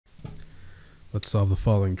Let's solve the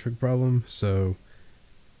following trig problem. So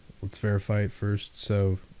let's verify it first.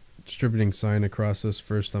 So distributing sine across this,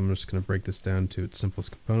 first I'm just going to break this down to its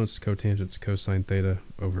simplest components. Cotangent cosine theta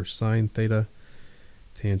over sine theta.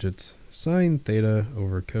 Tangent sine theta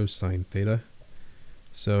over cosine theta.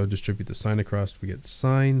 So distribute the sine across, we get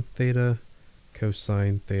sine theta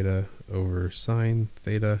cosine theta over sine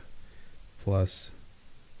theta plus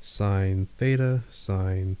sine theta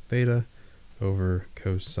over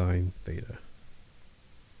cosine theta.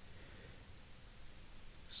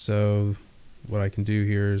 So what I can do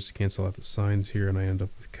here is cancel out the sines here, and I end up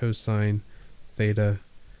with cosine theta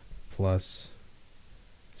plus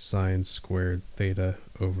sine squared theta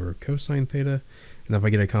over cosine theta. And if I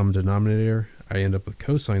get a common denominator, I end up with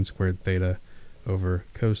cosine squared theta over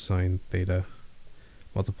cosine theta.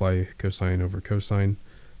 Multiply cosine over cosine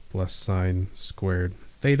plus sine squared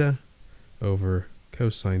theta over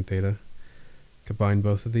cosine theta. Combine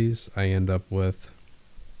both of these, I end up with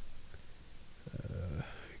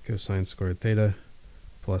cosine squared theta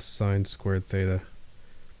plus sine squared theta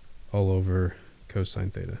all over cosine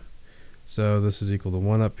theta. So this is equal to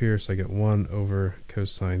 1 up here, so I get 1 over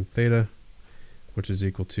cosine theta, which is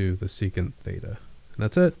equal to the secant theta. And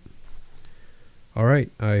that's it. All right,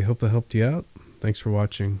 I hope that helped you out. Thanks for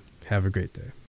watching. Have a great day.